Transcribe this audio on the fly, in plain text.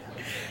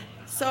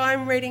So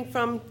I'm reading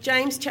from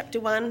James chapter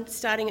 1,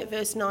 starting at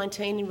verse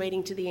 19 and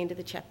reading to the end of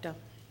the chapter.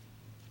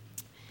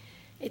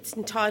 It's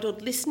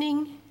entitled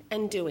Listening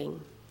and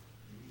Doing.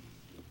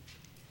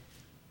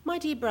 My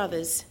dear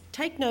brothers,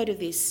 take note of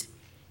this.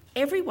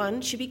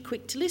 Everyone should be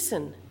quick to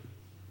listen,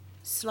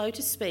 slow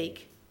to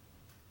speak,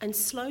 and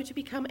slow to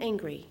become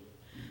angry.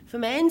 For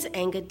man's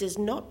anger does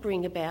not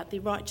bring about the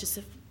righteous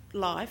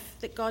life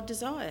that God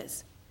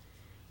desires.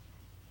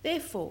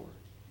 Therefore,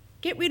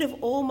 get rid of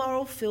all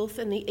moral filth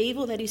and the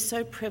evil that is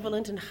so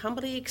prevalent, and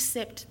humbly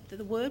accept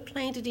the word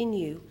planted in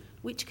you,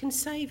 which can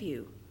save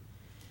you.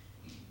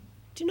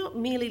 Do not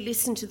merely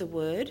listen to the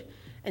word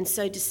and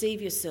so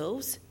deceive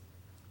yourselves.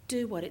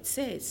 Do what it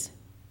says.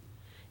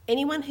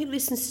 Anyone who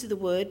listens to the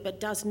word but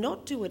does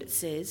not do what it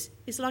says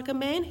is like a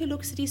man who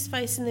looks at his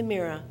face in the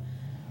mirror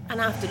and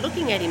after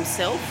looking at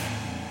himself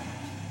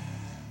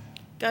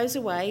goes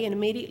away and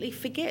immediately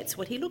forgets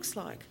what he looks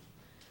like.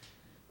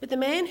 But the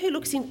man who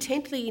looks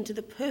intently into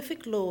the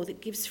perfect law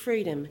that gives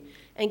freedom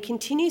and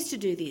continues to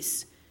do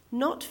this,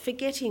 not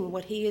forgetting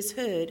what he has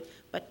heard,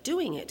 but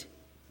doing it,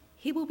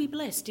 he will be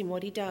blessed in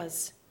what he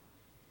does.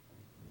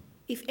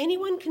 If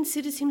anyone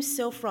considers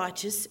himself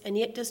righteous and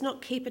yet does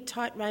not keep a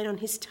tight rein on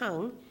his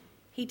tongue,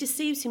 he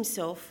deceives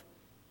himself,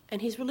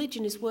 and his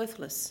religion is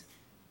worthless.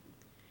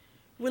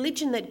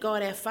 Religion that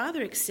God our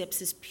Father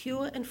accepts as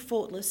pure and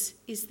faultless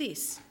is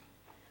this: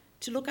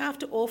 to look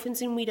after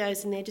orphans and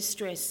widows in their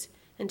distress,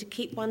 and to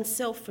keep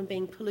oneself from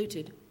being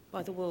polluted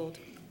by the world.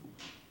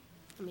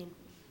 Amen.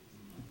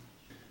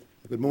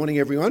 Good morning,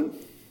 everyone,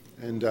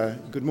 and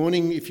good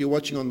morning if you're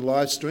watching on the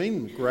live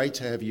stream. Great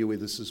to have you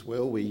with us as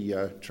well. We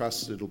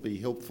trust it'll be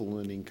helpful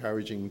and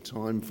encouraging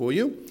time for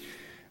you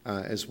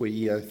as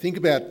we think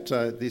about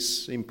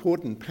this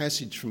important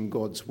passage from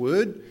God's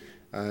Word.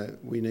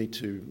 We need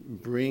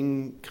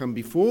to come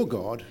before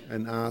God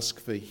and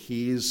ask for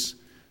His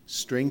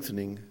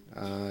strengthening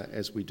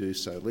as we do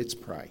so. Let's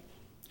pray.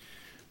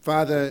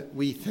 Father,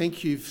 we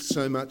thank you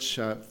so much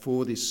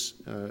for this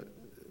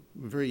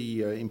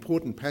very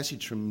important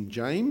passage from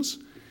James.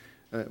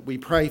 We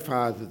pray,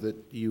 Father, that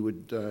you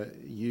would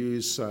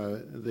use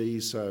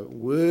these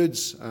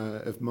words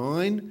of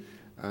mine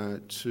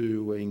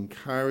to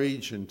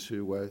encourage and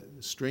to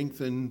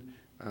strengthen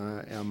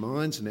our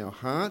minds and our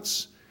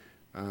hearts,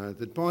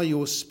 that by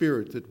your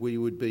Spirit that we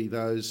would be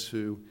those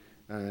who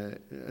are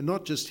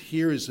not just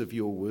hearers of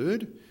your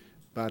word,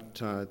 but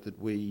that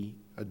we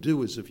are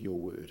doers of your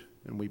word.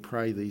 And we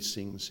pray these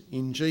things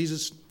in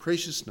Jesus'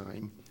 precious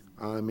name.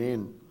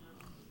 Amen.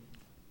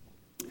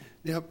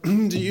 Now,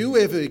 do you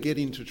ever get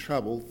into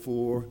trouble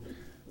for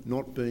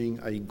not being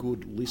a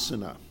good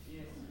listener?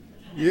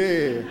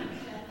 Yeah.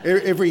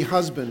 Every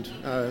husband,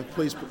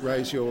 please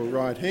raise your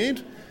right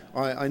hand.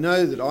 I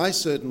know that I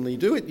certainly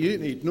do it.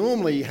 It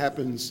normally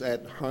happens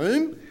at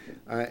home,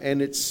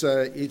 and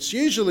it's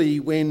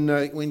usually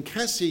when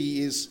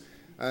Cassie is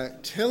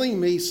telling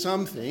me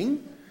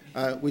something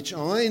which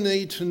I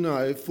need to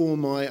know for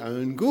my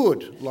own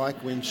good, like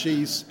when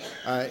she's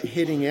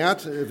heading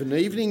out of an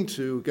evening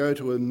to go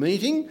to a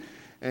meeting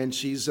and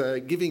she's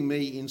giving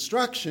me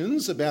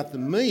instructions about the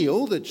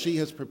meal that she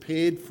has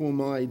prepared for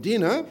my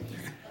dinner,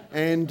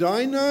 and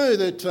I know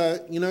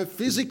that,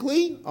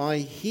 physically I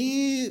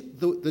hear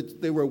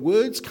that there were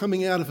words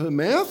coming out of her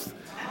mouth,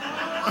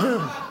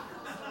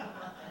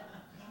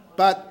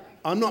 but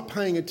I'm not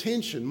paying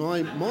attention.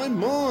 My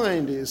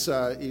mind is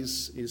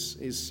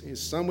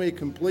somewhere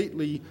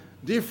completely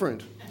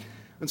different.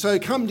 And so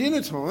come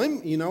dinner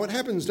time, you know what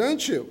happens,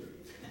 don't you?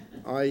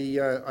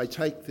 I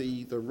take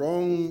the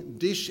wrong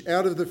dish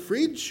out of the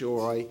fridge,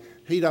 or I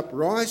heat up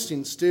rice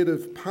instead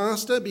of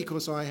pasta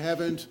because I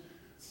haven't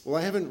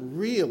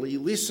really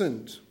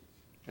listened.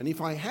 And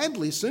if I had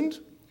listened,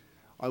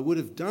 I would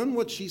have done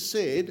what she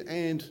said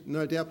and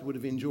no doubt would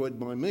have enjoyed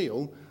my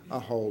meal a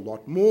whole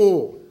lot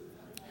more.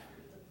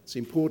 It's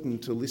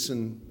important to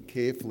listen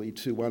carefully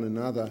to one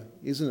another,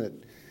 isn't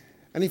it?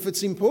 And if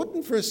it's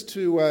important for us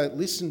to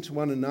listen to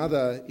one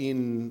another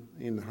in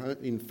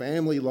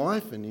family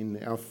life and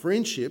in our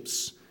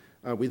friendships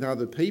with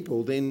other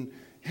people, then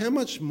how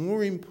much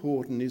more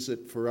important is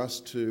it for us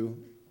to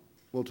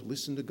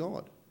listen to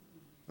God?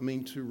 I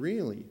mean, to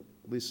really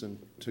listen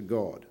to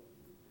God.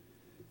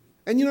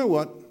 And you know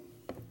what?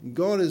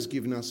 God has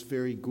given us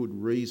very good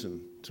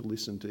reason to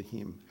listen to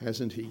him,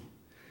 hasn't he?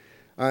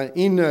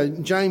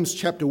 In James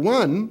chapter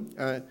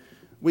 1,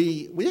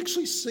 we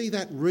actually see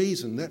that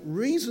reason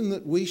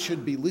that we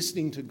should be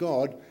listening to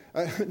God,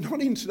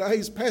 not in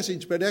today's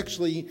passage, but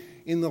actually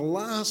in the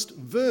last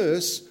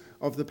verse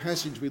of the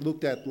passage we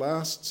looked at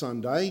last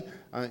Sunday,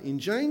 in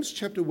James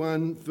chapter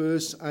 1,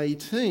 verse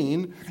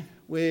 18,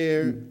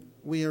 where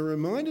we are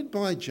reminded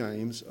by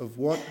James of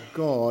what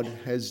God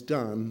has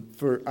done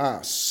for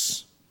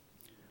us.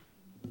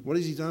 What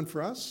has he done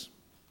for us?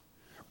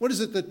 What is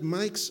it that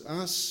makes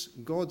us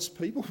God's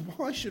people?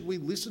 Why should we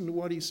listen to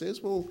what he says?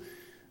 Well,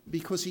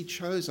 because he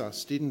chose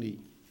us, didn't he?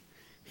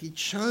 He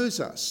chose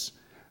us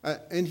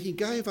and he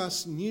gave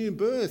us new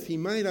birth. He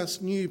made us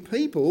new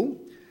people,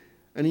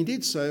 and he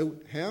did so,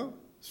 how?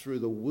 Through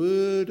the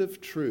word of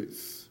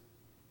truth.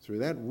 through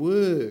that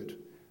word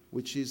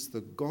which is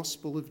the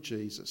gospel of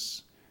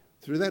Jesus,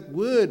 through that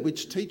word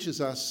which teaches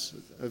us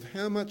of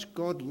how much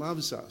God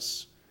loves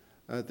us,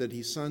 that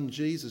his son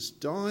Jesus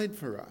died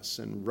for us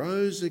and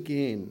rose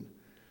again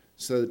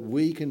so that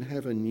we can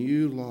have a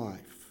new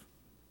life.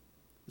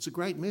 It's a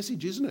great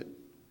message, isn't it?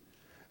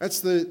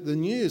 That's the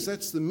news,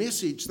 that's the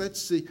message,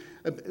 that's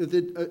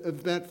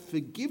about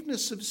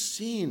forgiveness of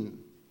sin.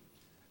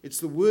 It's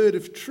the word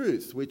of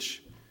truth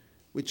which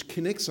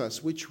connects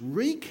us, which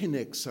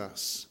reconnects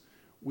us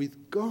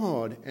with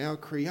God, our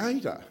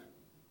Creator.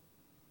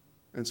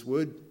 And it's a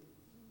word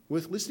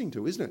worth listening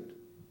to, isn't it?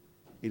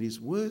 It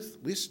is worth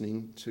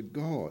listening to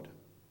God.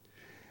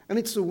 And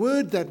it's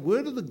that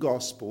word of the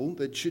gospel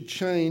that should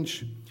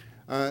change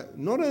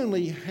not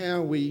only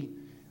how we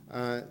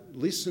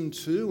listen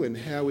to and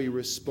how we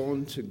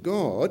respond to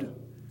God,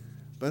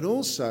 but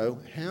also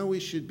how we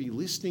should be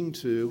listening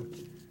to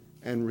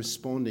and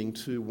responding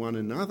to one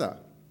another,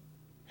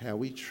 how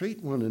we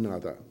treat one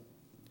another.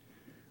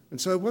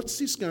 And so what's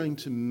this going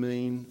to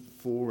mean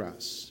for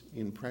us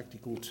in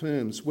practical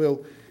terms?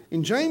 Well,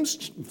 in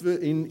James,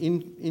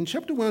 in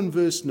chapter 1,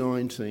 verse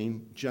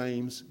 19,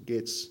 James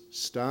gets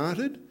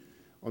started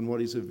on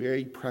what is a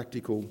very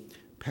practical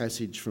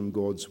passage from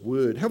God's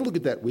word. Have a look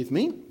at that with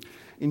me.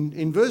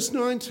 In verse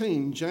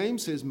 19,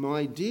 James says,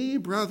 "My dear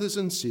brothers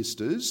and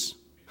sisters,"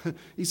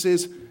 he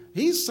says,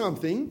 here's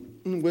something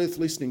worth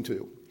listening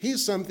to.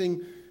 Here's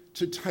something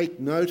to take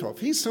note of.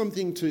 Here's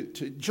something to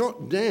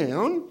jot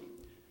down.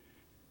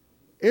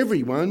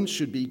 Everyone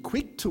should be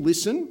quick to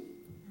listen,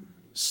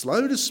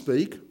 slow to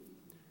speak,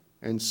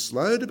 and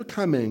slow to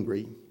become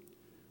angry,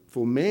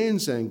 for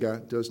man's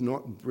anger does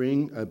not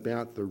bring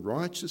about the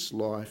righteous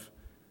life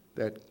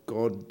that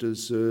God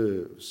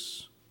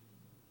deserves.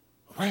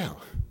 Wow,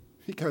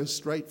 he goes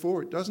straight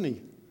for it, doesn't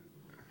he?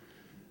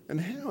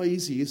 And how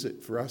easy is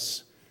it for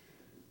us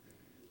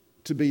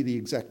to be the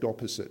exact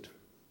opposite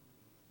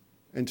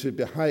and to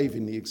behave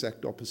in the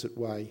exact opposite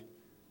way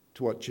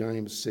to what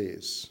James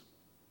says?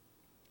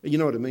 You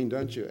know what I mean,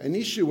 don't you? An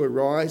issue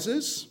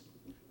arises,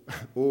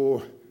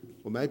 or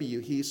maybe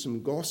you hear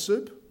some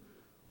gossip,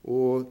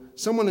 or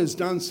someone has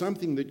done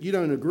something that you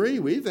don't agree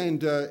with,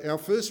 and our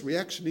first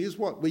reaction is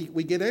what?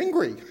 We get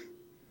angry.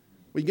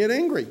 We get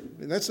angry.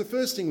 And that's the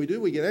first thing we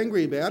do. We get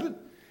angry about it,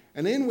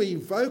 and then we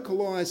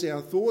vocalise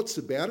our thoughts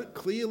about it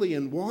clearly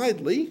and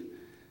widely,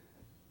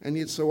 and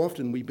yet so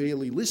often we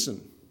barely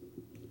listen.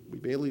 We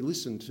barely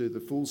listen to the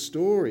full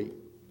story,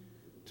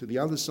 to the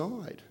other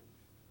side,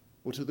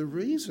 or to the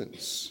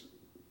reasons.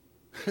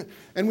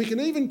 And we can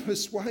even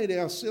persuade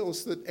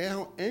ourselves that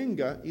our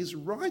anger is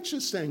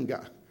righteous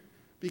anger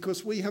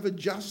because we have a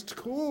just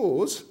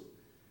cause,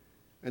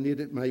 and yet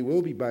it may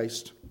well be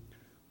based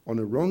on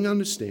a wrong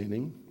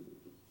understanding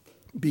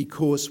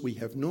because we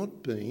have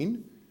not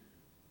been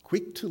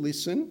quick to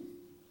listen,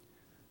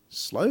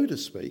 slow to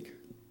speak,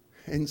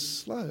 and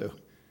slow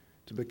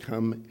to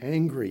become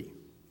angry.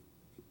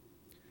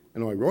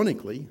 And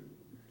ironically,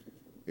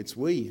 it's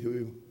we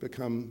who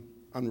become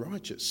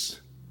unrighteous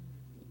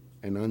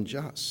and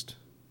unjust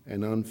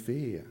and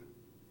unfair.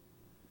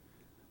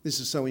 This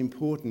is so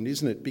important,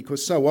 isn't it?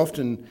 Because so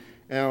often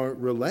our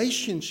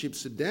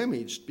relationships are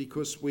damaged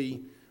because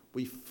we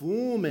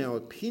form our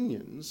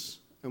opinions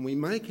and we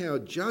make our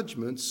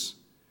judgments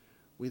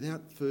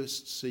without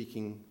first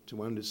seeking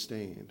to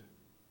understand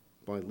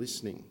by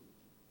listening.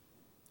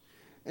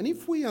 And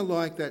if we are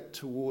like that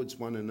towards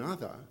one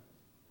another,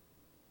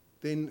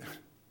 then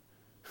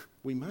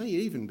we may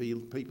even be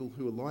people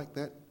who are like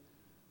that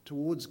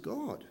towards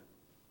God.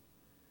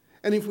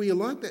 And if we are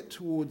like that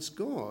towards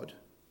God,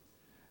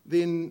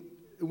 then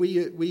we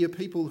are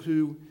people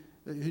who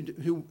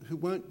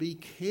won't be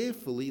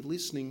carefully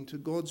listening to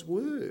God's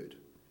word.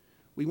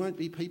 We won't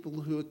be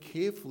people who are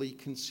carefully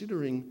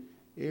considering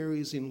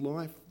areas in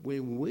life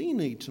where we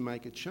need to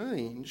make a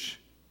change,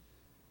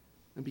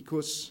 and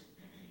because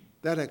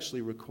that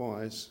actually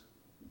requires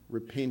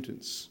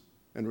repentance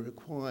and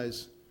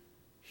requires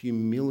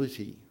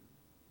humility.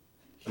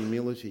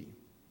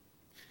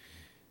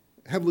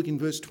 Have a look in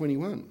verse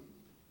 21,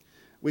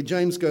 where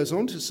James goes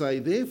on to say,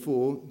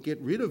 "Therefore,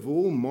 get rid of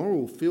all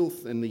moral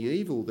filth and the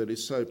evil that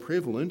is so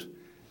prevalent,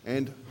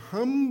 and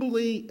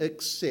humbly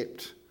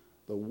accept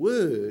the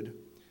word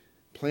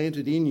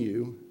planted in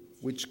you,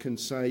 which can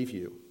save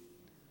you."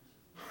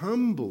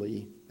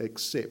 Humbly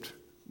accept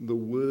the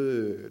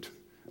word.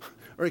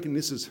 I reckon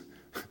this is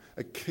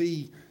a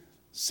key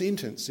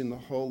sentence in the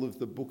whole of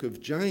the book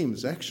of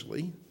James,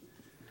 actually.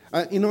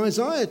 In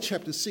Isaiah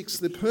chapter 6,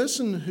 the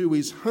person who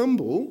is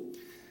humble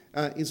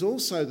is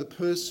also the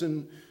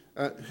person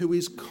who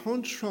is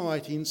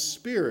contrite in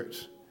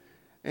spirit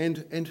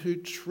and who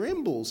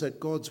trembles at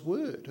God's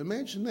word.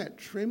 Imagine that,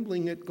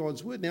 trembling at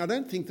God's word. Now, I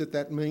don't think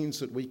that means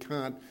that we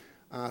can't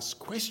ask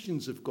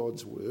questions of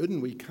God's word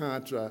and we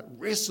can't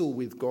wrestle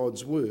with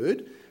God's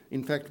word.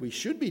 In fact, we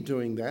should be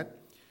doing that.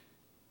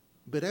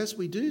 But as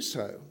we do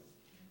so,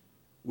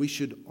 we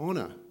should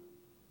honour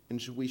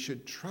and we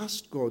should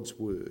trust God's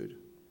word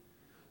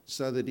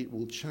so that it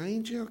will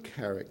change our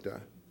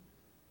character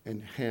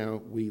and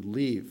how we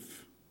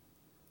live.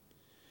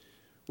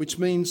 which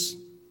means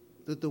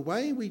that the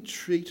way we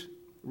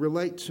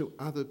relate to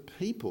other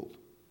people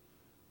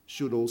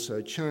should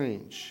also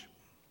change.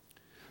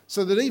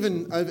 So that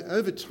even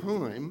over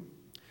time,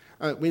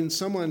 when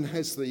someone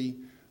has the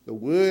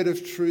word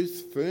of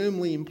truth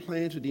firmly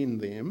implanted in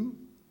them,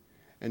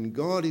 and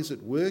God is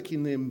at work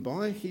in them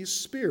by his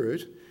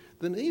Spirit,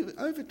 then even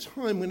over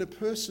time, when a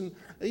person,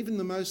 even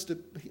the most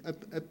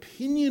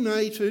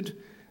opinionated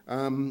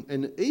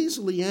and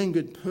easily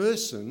angered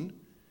person,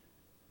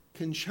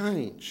 can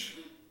change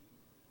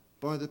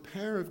by the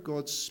power of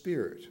God's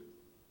Spirit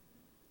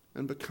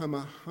and become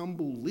a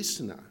humble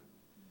listener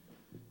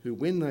who,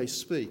 when they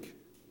speak,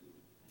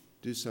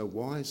 do so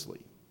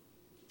wisely,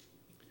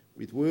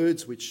 with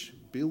words which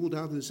build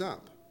others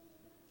up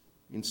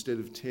instead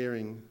of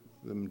tearing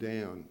them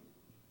down.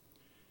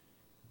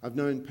 I've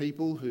known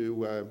people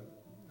who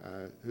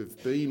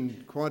have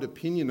been quite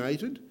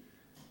opinionated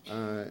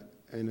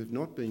and have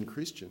not been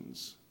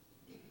Christians,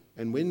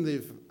 and when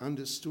they've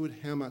understood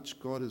how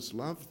much God has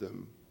loved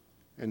them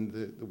and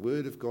the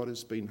word of God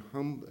has been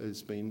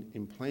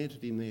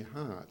implanted in their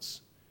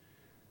hearts,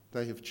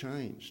 they have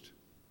changed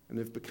and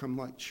have become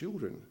like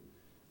children,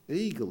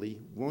 eagerly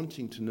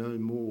wanting to know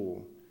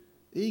more,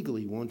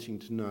 eagerly wanting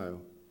to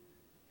know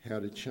how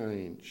to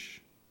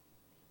change.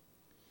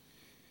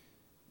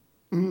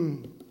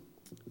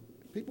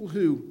 People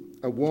who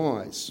are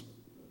wise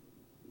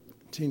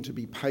tend to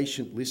be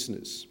patient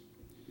listeners,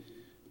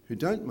 who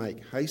don't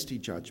make hasty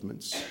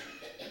judgments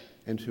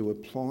and who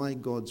apply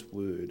God's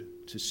word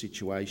to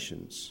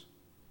situations.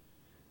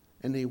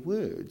 And their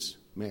words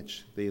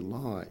match their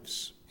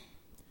lives,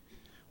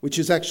 which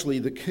is actually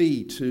the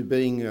key to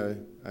being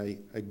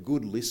a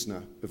good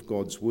listener of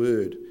God's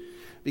word,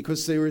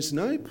 because there is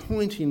no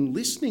point in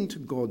listening to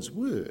God's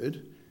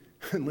word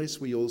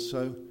unless we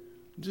also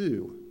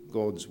do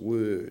God's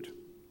word.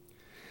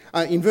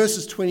 In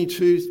verses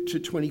 22 to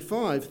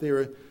 25, there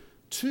are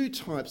two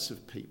types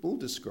of people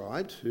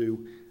described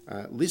who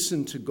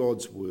listen to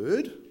God's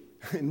word,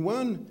 and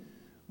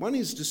one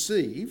is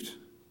deceived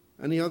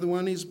and the other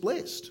one is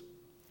blessed.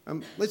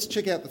 Let's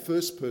check out the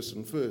first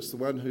person first, the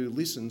one who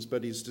listens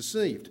but is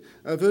deceived.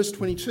 Verse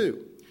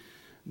 22,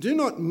 do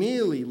not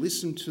merely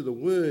listen to the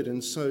word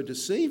and so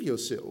deceive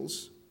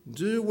yourselves,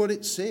 do what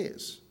it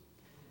says.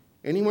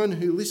 Anyone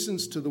who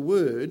listens to the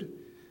word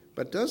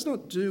but does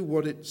not do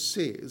what it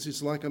says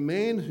is like a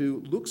man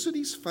who looks at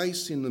his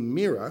face in the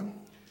mirror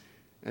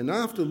and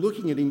after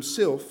looking at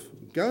himself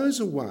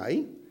goes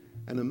away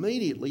and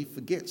immediately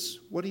forgets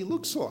what he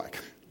looks like.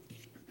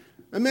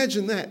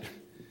 Imagine that.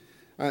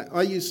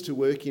 I used to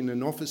work in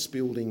an office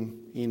building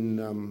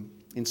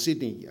in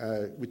Sydney,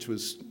 which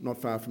was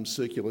not far from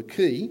Circular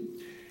Quay,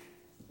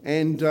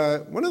 and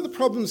one of the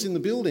problems in the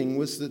building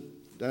was that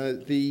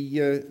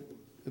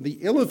the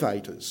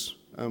elevators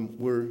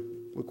were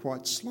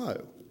quite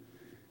slow.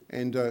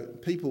 And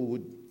people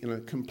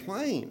would,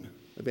 complain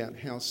about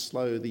how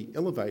slow the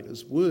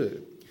elevators were.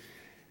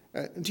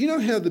 Do you know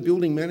how the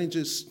building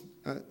managers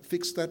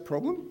fixed that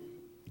problem?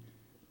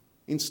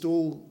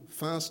 Install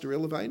faster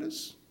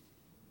elevators?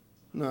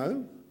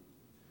 No.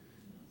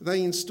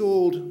 They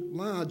installed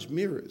large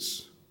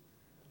mirrors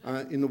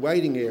in the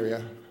waiting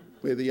area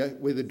where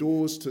the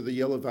doors to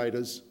the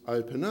elevators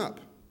open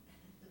up.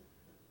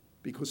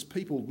 Because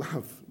people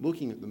love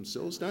looking at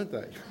themselves, don't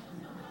they?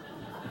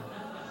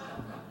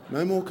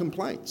 No more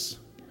complaints,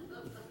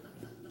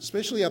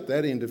 especially up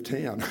that end of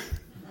town.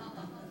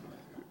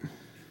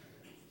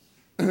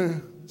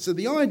 So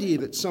the idea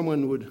that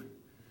someone would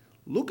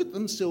look at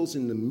themselves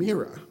in the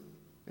mirror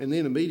and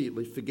then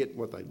immediately forget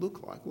what they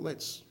look like, well,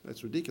 that's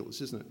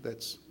ridiculous, isn't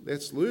it?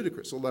 That's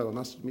ludicrous, although I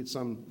must admit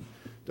some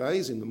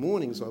days in the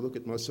mornings I look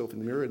at myself in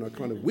the mirror and I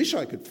kind of wish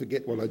I could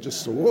forget what I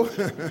just saw.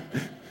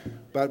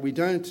 But we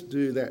don't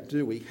do that,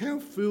 do we? How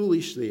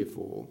foolish,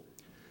 therefore,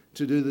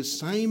 to do the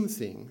same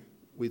thing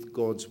with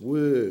God's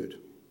word.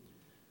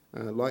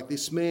 Like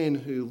this man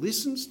who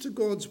listens to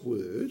God's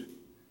word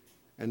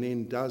and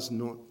then does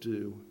not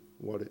do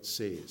what it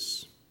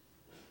says.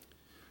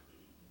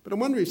 But I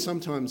wonder if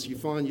sometimes you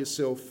find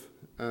yourself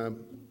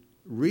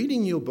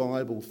reading your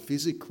Bible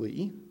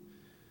physically,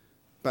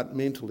 but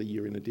mentally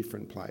you're in a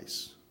different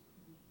place.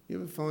 You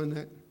ever find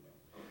that?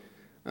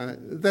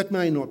 That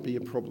may not be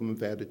a problem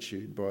of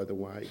attitude, by the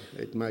way.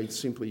 It may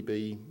simply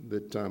be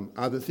that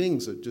other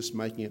things are just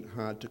making it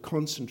hard to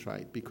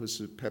concentrate because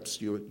of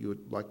perhaps you're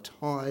like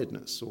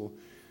tiredness or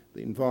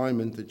the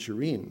environment that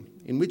you're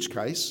in which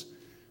case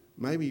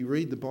maybe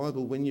read the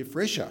Bible when you're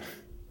fresher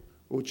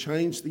or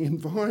change the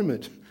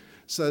environment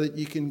so that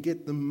you can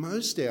get the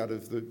most out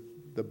of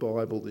the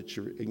Bible that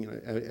you're,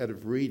 out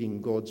of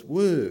reading God's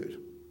word.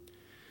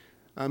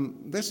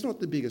 That's not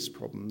the biggest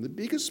problem. The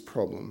biggest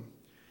problem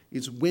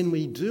is when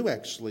we do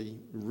actually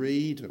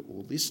read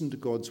or listen to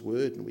God's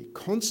word and we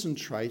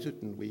concentrate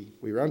it and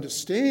we're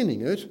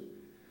understanding it,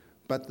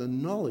 but the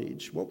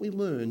knowledge, what we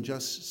learn,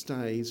 just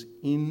stays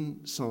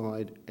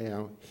inside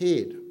our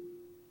head.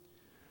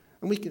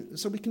 And we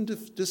can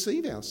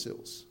deceive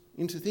ourselves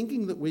into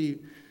thinking that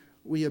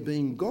we are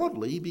being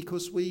godly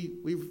because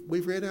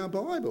we've read our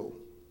Bible.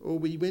 or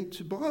we went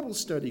to Bible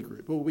study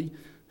group, or we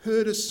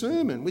heard a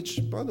sermon,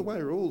 which, by the way,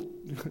 are all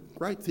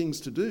great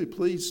things to do.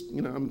 Please,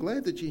 I'm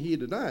glad that you're here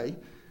today.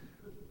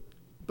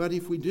 But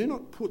if we do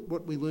not put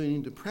what we learn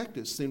into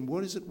practice, then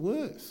what is it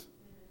worth?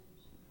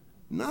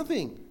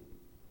 Nothing.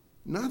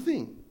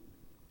 Nothing.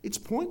 It's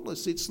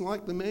pointless. It's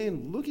like the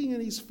man looking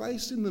at his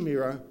face in the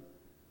mirror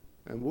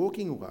and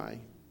walking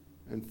away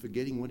and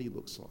forgetting what he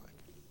looks like.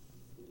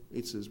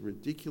 It's as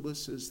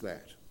ridiculous as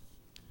that.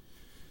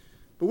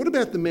 But what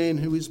about the man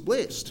who is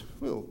blessed?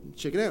 Well,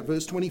 check it out,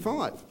 verse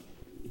 25.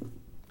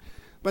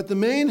 But the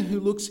man who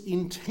looks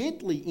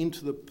intently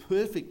into the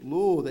perfect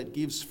law that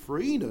gives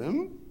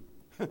freedom,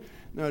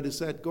 notice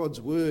that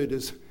God's word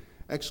is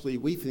actually,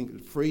 we think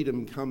that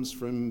freedom comes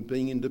from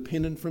being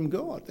independent from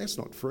God. That's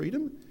not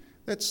freedom.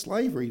 That's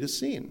slavery to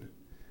sin.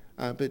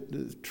 But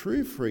the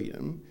true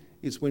freedom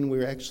is when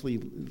we're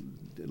actually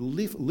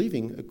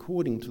living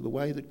according to the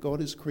way that God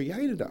has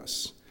created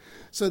us.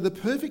 So the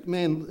perfect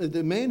man,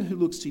 the man who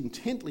looks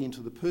intently into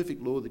the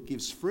perfect law that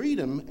gives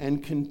freedom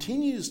and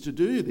continues to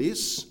do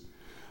this,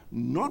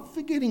 not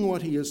forgetting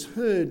what he has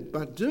heard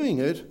but doing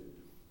it,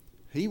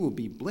 he will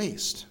be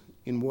blessed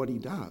in what he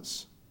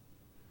does.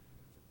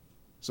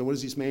 So what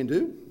does this man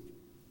do?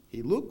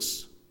 He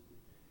looks,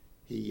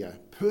 he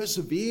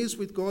perseveres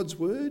with God's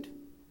word,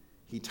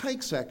 he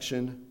takes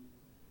action,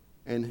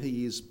 and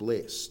he is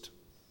blessed.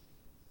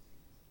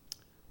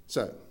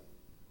 So,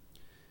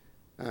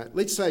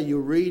 let's say you're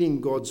reading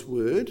God's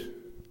word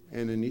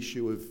and an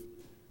issue of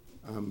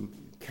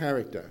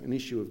character, an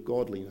issue of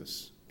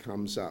godliness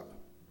comes up.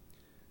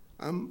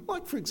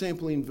 Like, for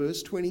example, in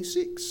verse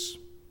 26.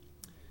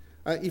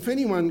 If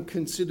anyone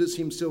considers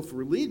himself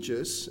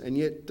religious and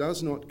yet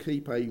does not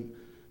keep a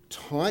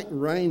tight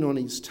rein on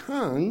his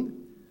tongue,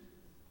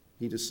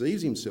 he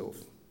deceives himself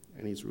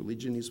and his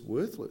religion is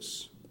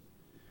worthless.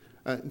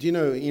 Do you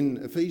know, in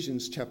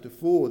Ephesians chapter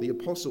 4, the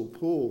Apostle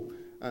Paul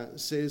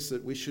says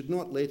that we should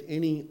not let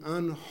any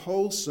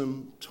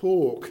unwholesome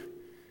talk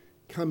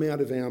come out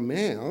of our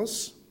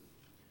mouths.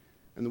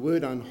 And the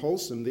word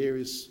unwholesome there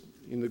is,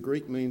 in the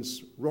Greek,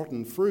 means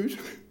rotten fruit.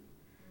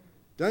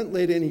 Don't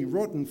let any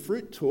rotten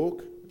fruit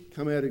talk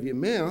come out of your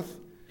mouth,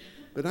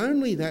 but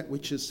only that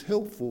which is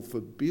helpful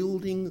for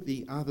building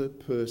the other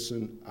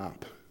person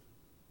up.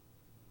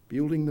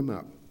 Building them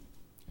up.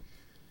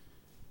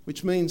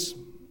 Which means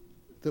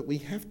that we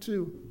have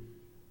to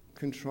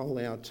control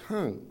our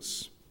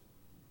tongues.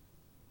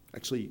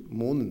 Actually,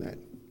 more than that,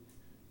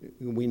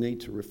 we need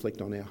to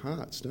reflect on our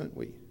hearts, don't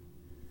we?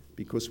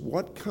 Because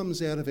what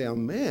comes out of our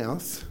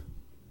mouth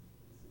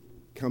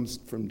comes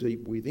from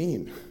deep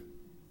within,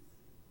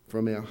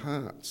 from our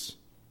hearts.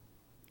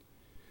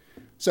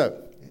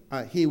 So,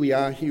 here we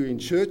are here in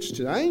church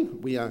today.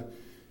 We are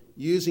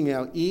using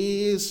our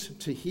ears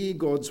to hear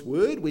God's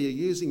word. We are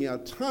using our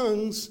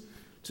tongues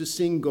to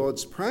sing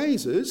God's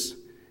praises.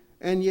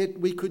 And yet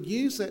we could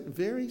use that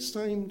very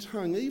same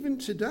tongue, even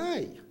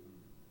today,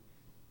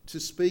 to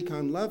speak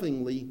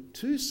unlovingly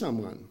to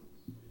someone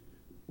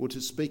or to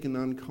speak an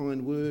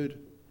unkind word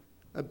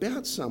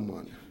about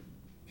someone.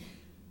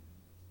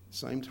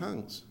 Same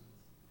tongues.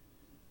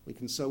 We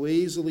can so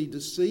easily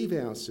deceive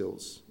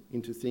ourselves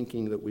into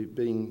thinking that we're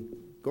being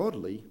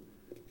godly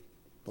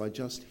by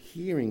just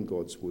hearing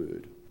God's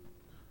word.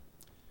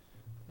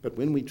 But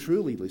when we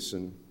truly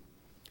listen,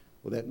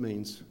 well, that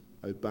means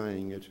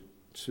obeying it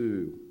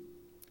too.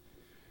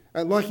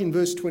 Like in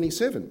verse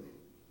 27.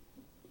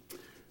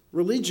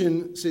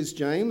 Religion, says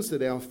James,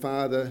 that our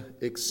Father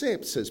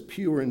accepts as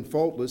pure and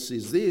faultless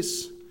is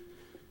this: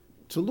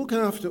 to look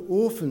after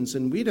orphans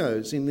and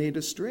widows in their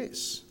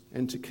distress,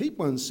 and to keep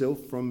oneself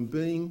from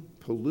being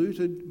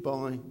polluted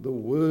by the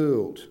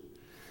world.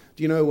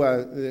 Do you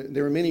know,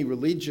 there are many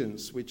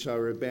religions which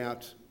are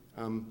about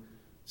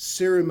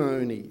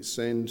ceremonies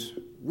and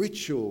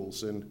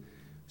rituals and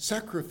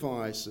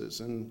sacrifices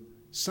and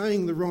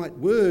saying the right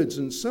words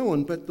and so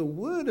on, but the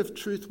word of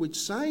truth which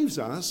saves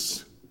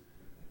us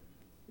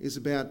is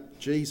about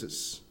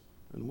Jesus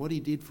and what he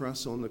did for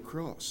us on the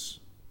cross.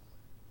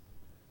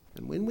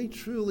 And when we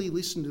truly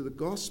listen to the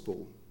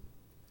gospel,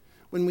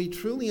 when we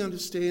truly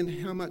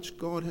understand how much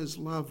God has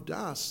loved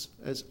us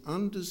as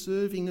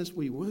undeserving as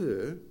we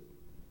were,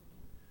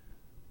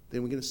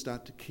 then we're going to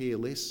start to care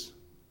less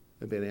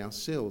about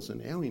ourselves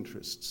and our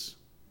interests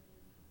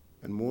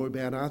and more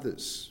about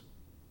others,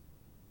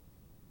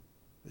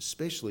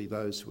 especially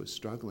those who are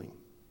struggling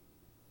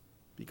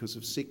because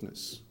of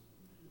sickness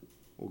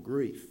or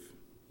grief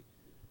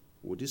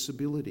or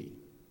disability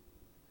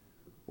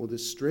or the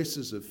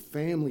stresses of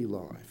family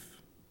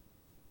life.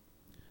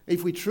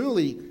 If we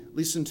truly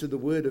listen to the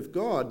word of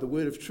God, the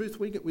word of truth,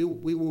 we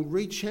will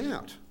reach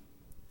out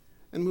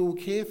and we will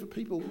care for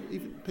people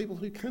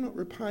who cannot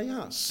repay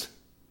us.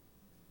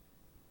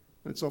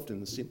 And it's often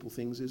the simple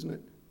things, isn't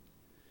it?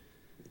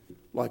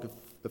 Like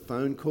a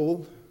phone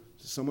call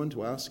to someone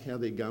to ask how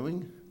they're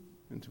going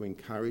and to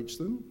encourage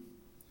them.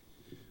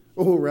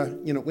 Or,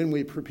 when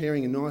we're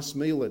preparing a nice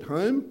meal at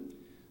home,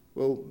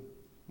 well,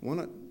 why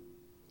not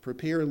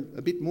prepare a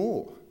bit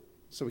more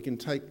so we can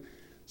take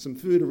some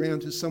food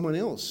around to someone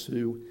else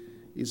who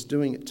is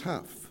doing it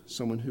tough,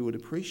 someone who would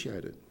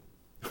appreciate it.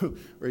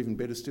 Or even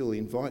better still,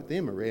 invite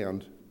them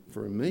around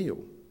for a meal.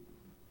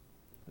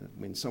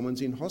 When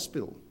someone's in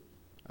hospital,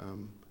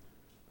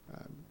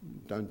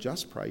 don't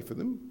just pray for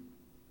them,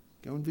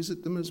 go and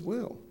visit them as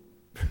well.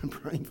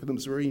 Praying for them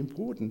is very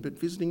important, but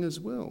visiting as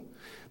well.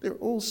 There are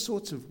all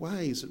sorts of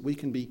ways that we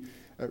can be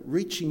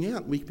reaching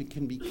out, we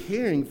can be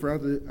caring for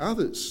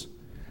others,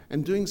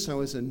 and doing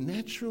so as a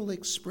natural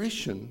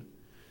expression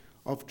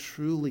of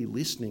truly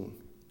listening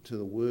to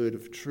the word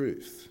of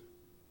truth.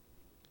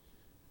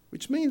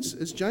 Which means,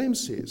 as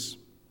James says,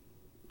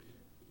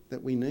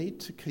 that we need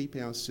to keep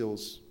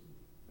ourselves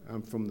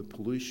from the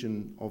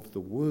pollution of the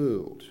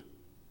world.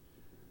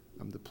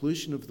 The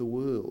pollution of the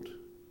world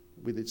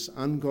with its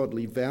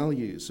ungodly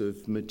values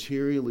of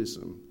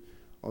materialism,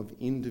 of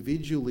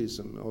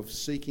individualism, of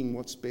seeking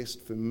what's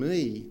best for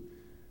me,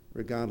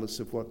 regardless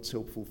of what's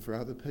helpful for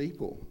other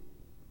people.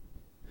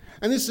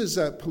 And this is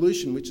a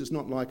pollution which is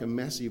not like a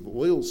massive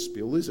oil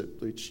spill, is it?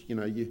 Which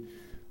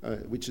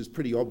which is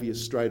pretty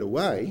obvious straight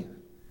away.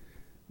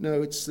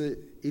 No, it's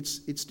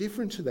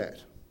different to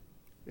that.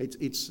 It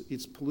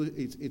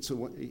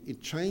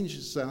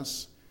changes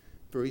us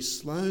very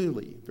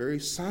slowly, very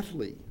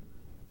subtly.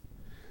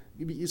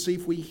 You see,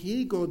 if we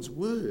hear God's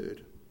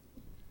word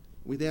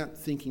without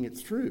thinking it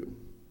through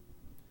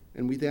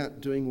and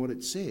without doing what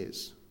it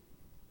says,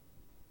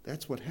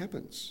 that's what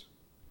happens.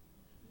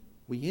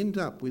 We end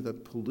up with a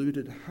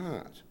polluted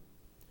heart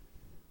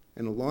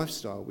and a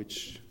lifestyle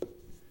which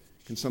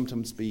can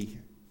sometimes be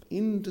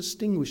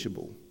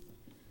indistinguishable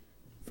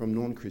from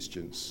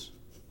non-Christians,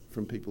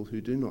 from people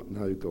who do not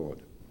know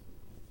God.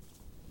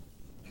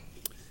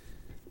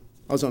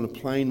 I was on a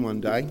plane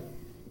one day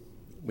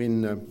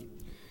when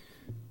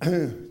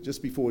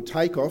just before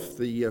takeoff,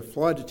 the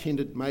flight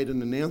attendant made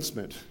an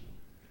announcement.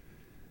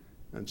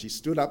 And she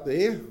stood up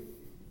there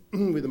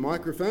with a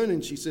microphone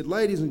and she said,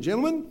 "Ladies and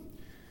gentlemen,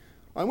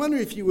 I wonder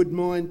if you would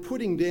mind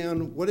putting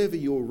down whatever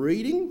you're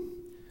reading,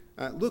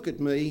 look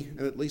at me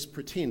and at least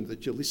pretend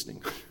that you're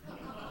listening."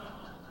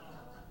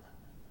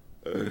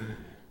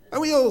 And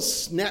we all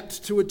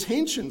snapped to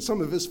attention,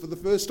 some of us for the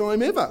first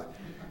time ever,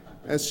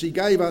 as she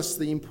gave us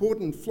the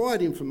important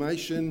flight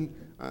information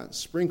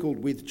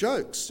sprinkled with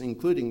jokes,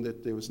 including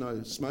that there was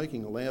no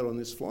smoking allowed on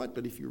this flight,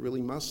 but if you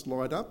really must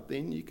light up,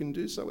 then you can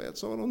do so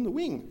outside on the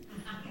wing.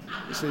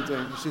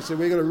 She said,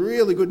 "We've got a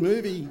really good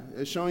movie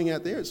showing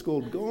out there. It's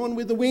called Gone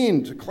with the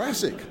Wind, a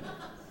classic."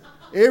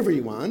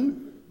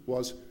 Everyone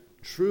was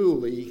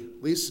truly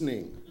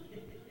listening,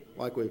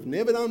 like we've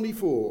never done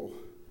before.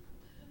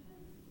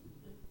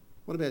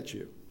 What about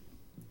you?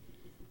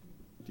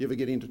 Do you ever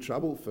get into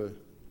trouble for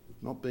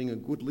not being a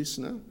good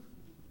listener?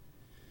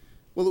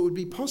 Well, it would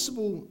be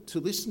possible to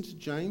listen to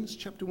James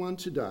chapter 1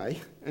 today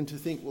and to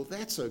think, well,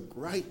 that's a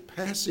great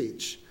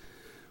passage.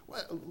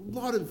 Well, a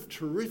lot of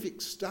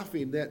terrific stuff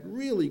in that,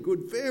 really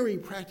good, very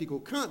practical.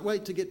 Can't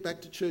wait to get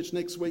back to church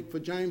next week for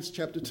James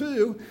chapter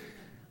 2,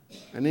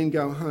 and then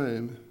go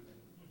home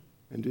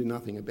and do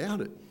nothing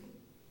about it.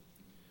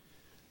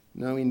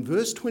 No, in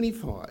verse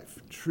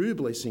 25, true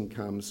blessing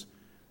comes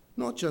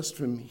not just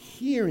from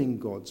hearing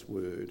God's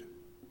word,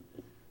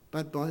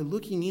 but by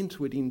looking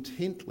into it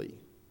intently,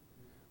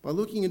 by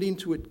looking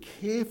into it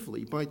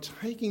carefully, by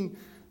taking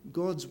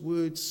God's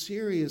word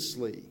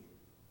seriously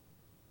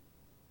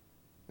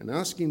and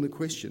asking the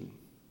question,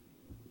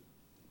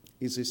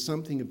 is there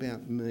something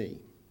about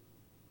me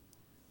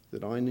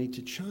that I need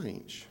to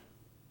change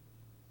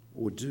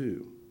or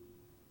do?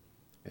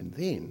 And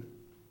then,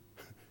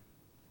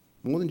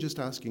 more than just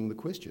asking the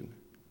question,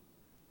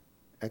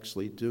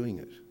 actually doing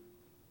it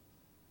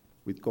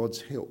with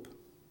God's help.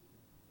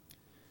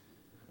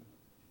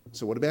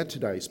 So what about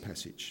today's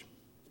passage?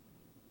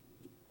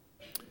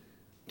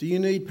 Do you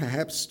need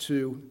perhaps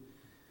to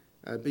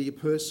be a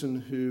person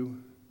who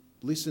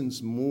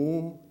listens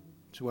more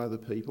to other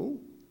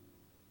people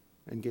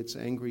and gets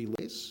angry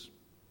less?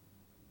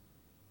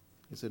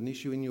 Is that an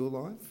issue in your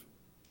life?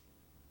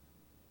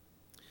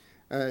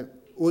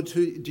 Or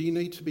do you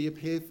need to be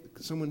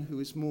someone who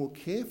is more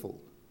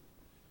careful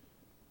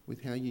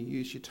with how you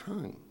use your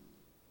tongue?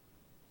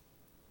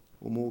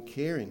 Or more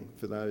caring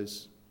for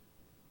those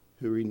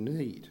who are in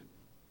need?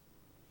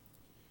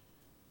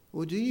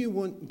 Or do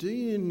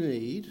you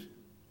need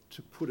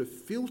to put a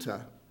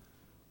filter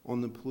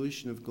on the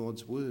pollution of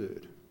God's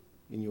word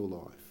in your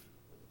life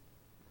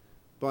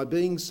by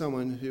being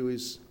someone who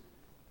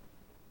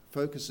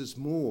focuses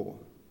more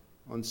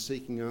on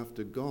seeking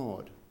after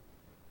God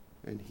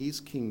and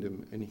his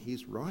kingdom and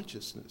his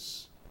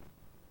righteousness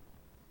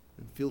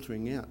and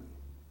filtering out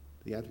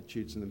the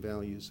attitudes and the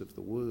values of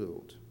the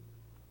world?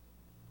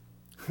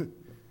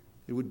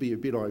 It would be a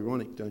bit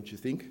ironic, don't you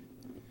think,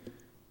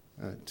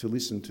 to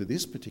listen to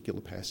this particular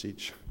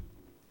passage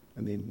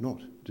and then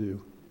not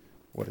do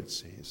what it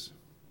says.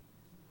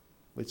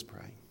 Let's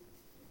pray.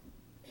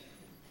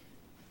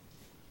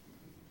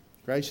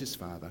 Gracious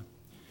Father,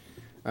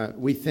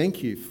 we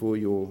thank you for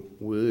your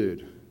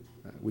word,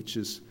 which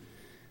is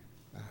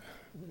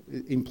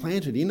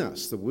implanted in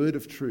us, the word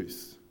of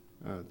truth,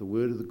 the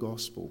word of the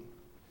gospel.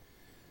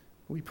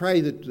 We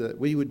pray that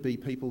we would be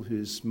people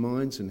whose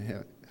minds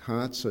and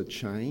hearts are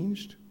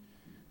changed,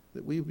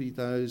 that we would be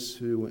those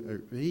who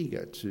are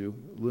eager to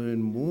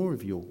learn more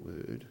of your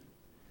word,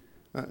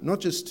 not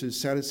just to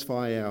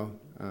satisfy our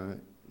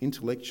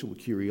intellectual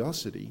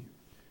curiosity,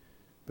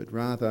 but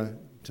rather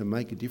to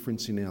make a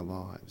difference in our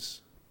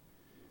lives,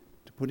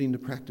 to put into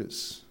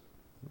practice.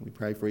 We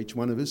pray for each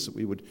one of us that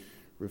we would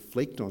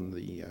reflect on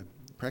the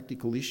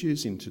practical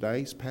issues in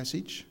today's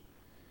passage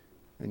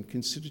and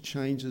consider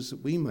changes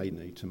that we may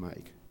need to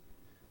make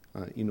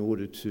in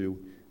order to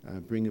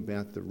bring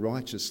about the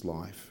righteous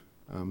life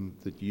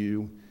that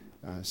you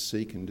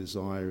seek and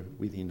desire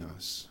within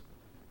us.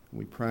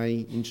 We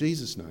pray in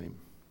Jesus' name.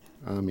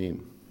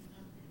 Amen.